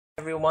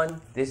Everyone,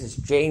 this is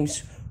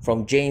James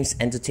from James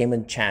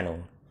Entertainment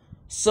Channel.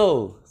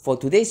 So for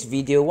today's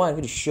video, what I'm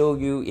going to show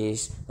you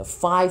is the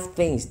 5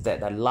 things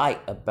that I like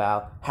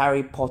about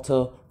Harry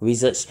Potter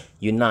Wizards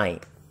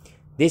Unite.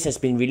 This has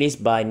been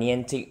released by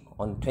Niantic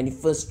on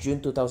 21st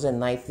June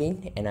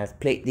 2019 and I've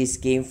played this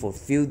game for a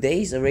few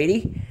days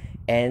already,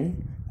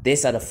 and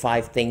these are the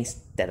 5 things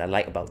that I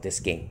like about this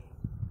game.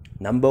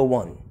 Number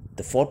 1,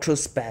 the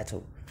Fortress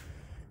Battle.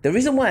 The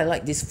reason why I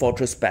like this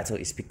Fortress Battle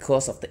is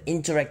because of the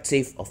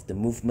interactive of the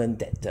movement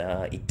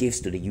that it gives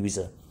to the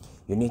user.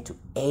 You need to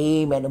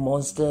aim at the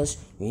monsters,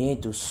 you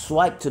need to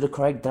swipe to the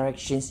correct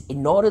directions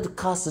in order to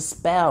cast the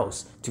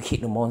spells to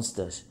hit the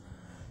monsters.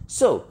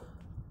 So,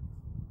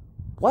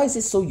 why is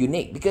it so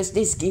unique? Because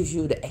this gives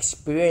you the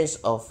experience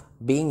of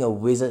being a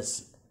wizard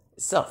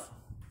itself.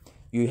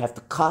 You have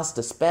to cast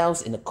the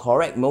spells in the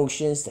correct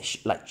motions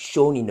like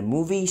shown in the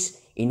movies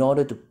in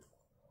order to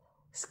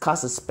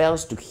cast the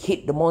spells to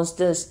hit the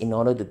monsters in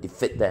order to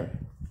defeat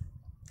them.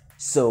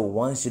 So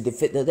once you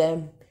defeated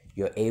them,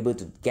 you're able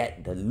to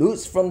get the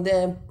loots from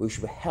them, which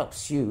will help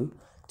you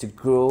to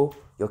grow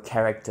your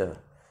character.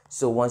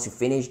 So once you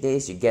finish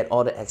this, you get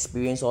all the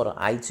experience, all the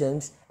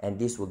items, and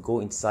this will go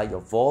inside your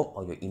vault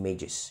or your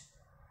images.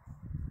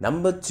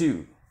 Number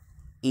 2,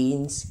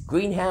 inns,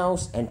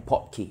 greenhouse, and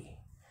portkey.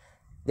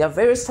 There are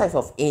various types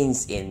of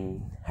inns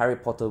in Harry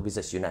Potter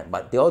Wizards Unite,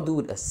 but they all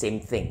do the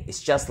same thing.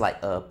 It's just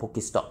like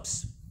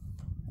Pokestops.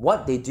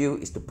 What they do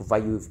is to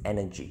provide you with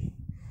energy.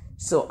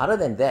 So other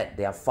than that,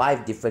 there are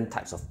 5 different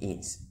types of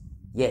inns.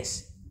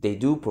 Yes, they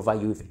do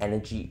provide you with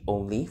energy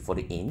only for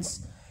the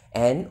inns,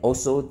 and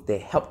also they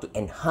help to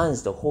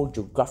enhance the whole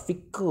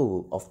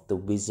geographical of the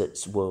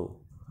wizard's world,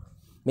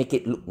 make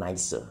it look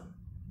nicer.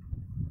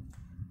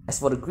 As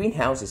for the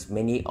greenhouse, it's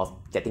mainly of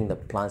getting the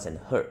plants and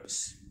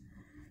herbs.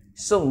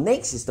 So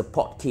next is the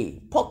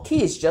portkey.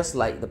 Portkey is just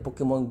like the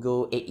Pokemon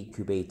Go 8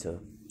 incubator.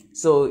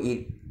 So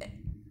it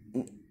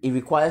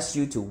requires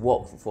you to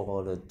walk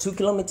for the 2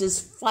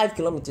 kilometers, 5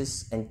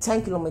 kilometers, and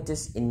 10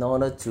 kilometers in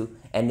order to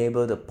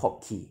enable the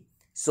portkey.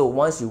 So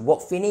once you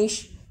walk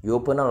finish, you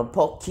open up a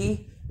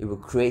portkey, it will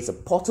create a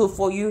portal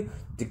for you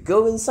to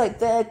go inside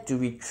there to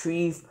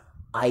retrieve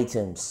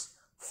items.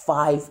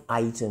 5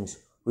 items,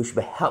 which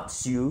will help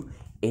you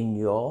in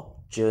your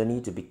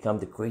journey to become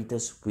the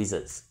greatest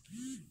wizards.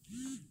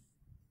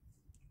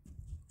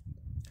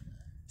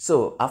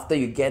 So after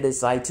you get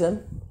this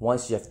item,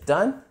 once you have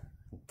done,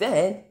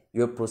 then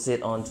you'll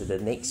proceed on to the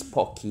next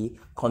portkey,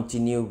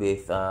 continue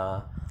with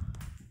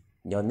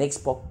your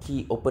next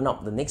portkey, open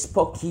up the next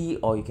portkey,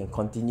 or you can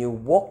continue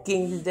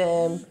walking with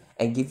them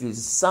and give you a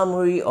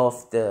summary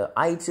of the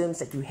items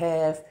that you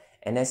have,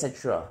 and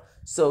etc.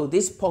 So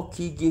this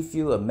portkey gives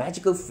you a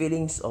magical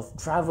feelings of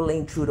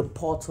traveling through the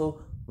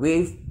portal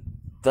with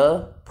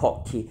the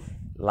portkey,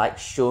 like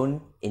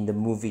shown in the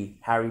movie,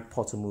 Harry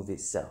Potter movie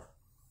itself.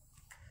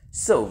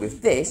 So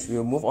with this,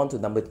 we'll move on to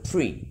number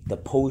 3, the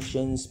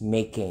potions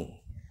making.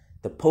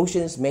 The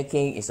potions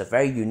making is a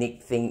very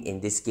unique thing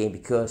in this game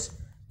because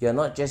you're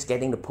not just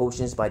getting the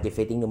potions by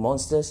defeating the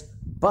monsters,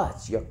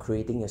 but you're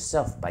creating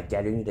yourself by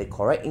gathering the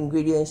correct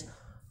ingredients,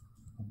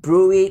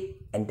 brew it,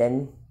 and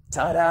then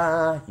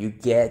ta-da! You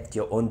get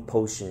your own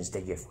potions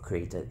that you've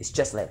created. It's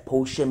just like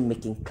potion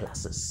making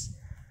classes.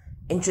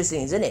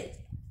 Interesting, isn't it?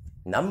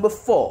 Number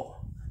 4,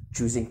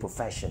 choosing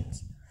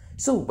professions.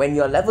 So when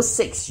you're level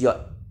 6,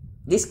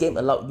 this game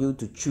allowed you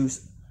to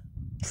choose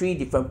 3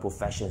 different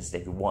professions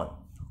that you want.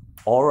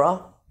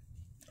 Aura,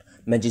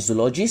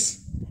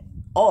 Magizoologist,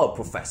 or a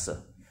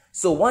Professor.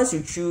 So once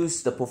you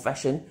choose the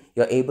profession,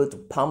 you're able to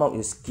palm out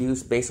your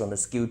skills based on the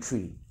skill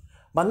tree.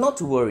 But not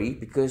to worry,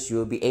 because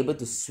you'll be able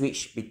to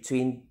switch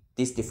between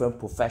these different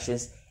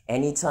professions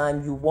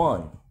anytime you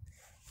want.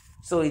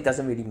 So it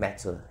doesn't really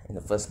matter in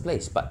the first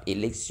place, but it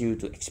lets you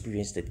to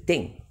experience the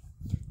thing.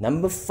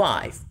 Number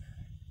 5,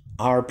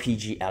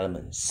 RPG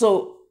elements.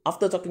 So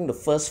after talking the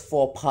first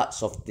 4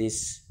 parts of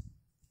these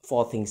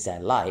 4 things that I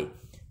like,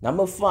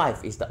 number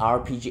 5 is the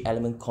RPG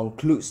element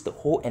concludes the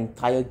whole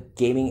entire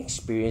gaming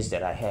experience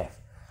that I have.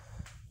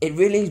 It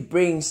really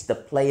brings the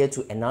player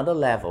to another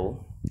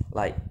level,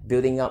 like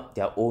building up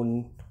their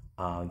own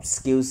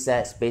skill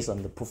sets based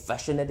on the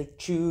profession that they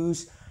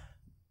choose,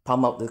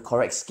 pump up the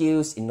correct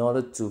skills in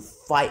order to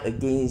fight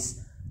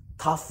against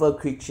tougher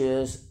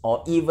creatures,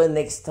 or even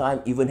next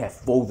time even have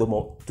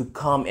Voldemort to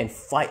come and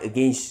fight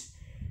against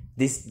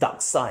this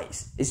dark side.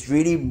 It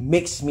really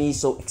makes me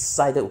so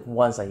excited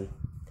once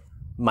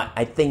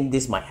I think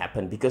this might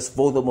happen, because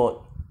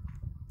Voldemort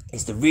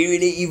is the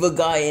really evil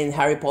guy in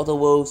Harry Potter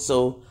world,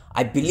 so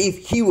I believe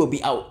he will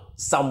be out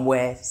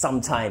somewhere,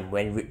 sometime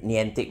when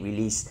Niantic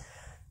release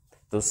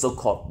the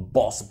so-called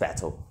boss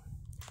battle.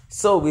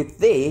 So with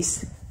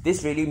this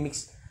really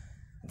makes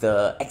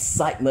the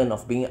excitement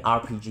of being an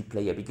RPG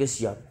player,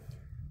 because you're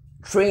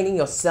training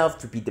yourself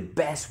to be the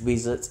best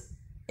wizard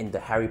in the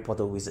Harry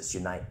Potter Wizards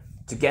Unite.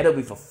 Together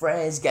with your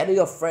friends, gather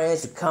your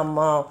friends to come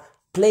out,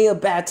 play a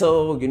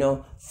battle,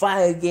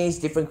 fight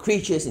against different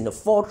creatures in the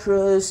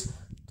fortress,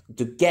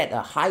 to get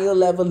a higher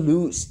level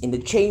loot in the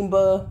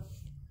chamber.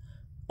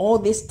 All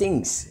these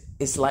things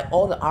it's like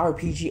all the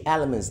RPG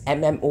elements,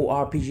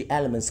 MMORPG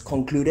elements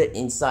concluded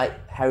inside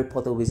Harry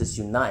Potter Wizards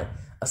Unite.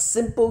 A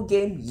simple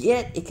game,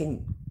 yet it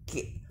can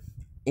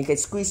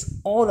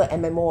squeeze all the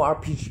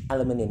MMORPG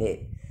element in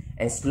it.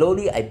 And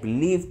slowly, I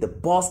believe the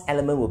boss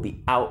element will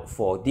be out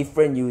for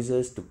different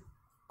users to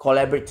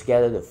collaborate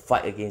together to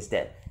fight against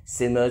that,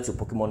 similar to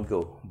Pokemon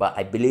Go. But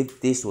I believe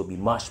this will be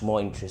much more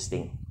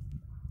interesting.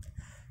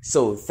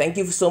 So thank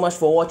you so much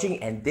for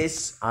watching, and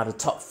these are the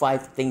top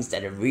 5 things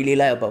that I really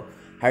like about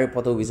Harry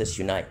Potter Wizards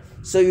Unite.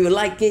 So if you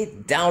like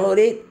it, download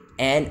it,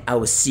 and I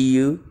will see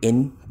you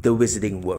in the Wizarding World.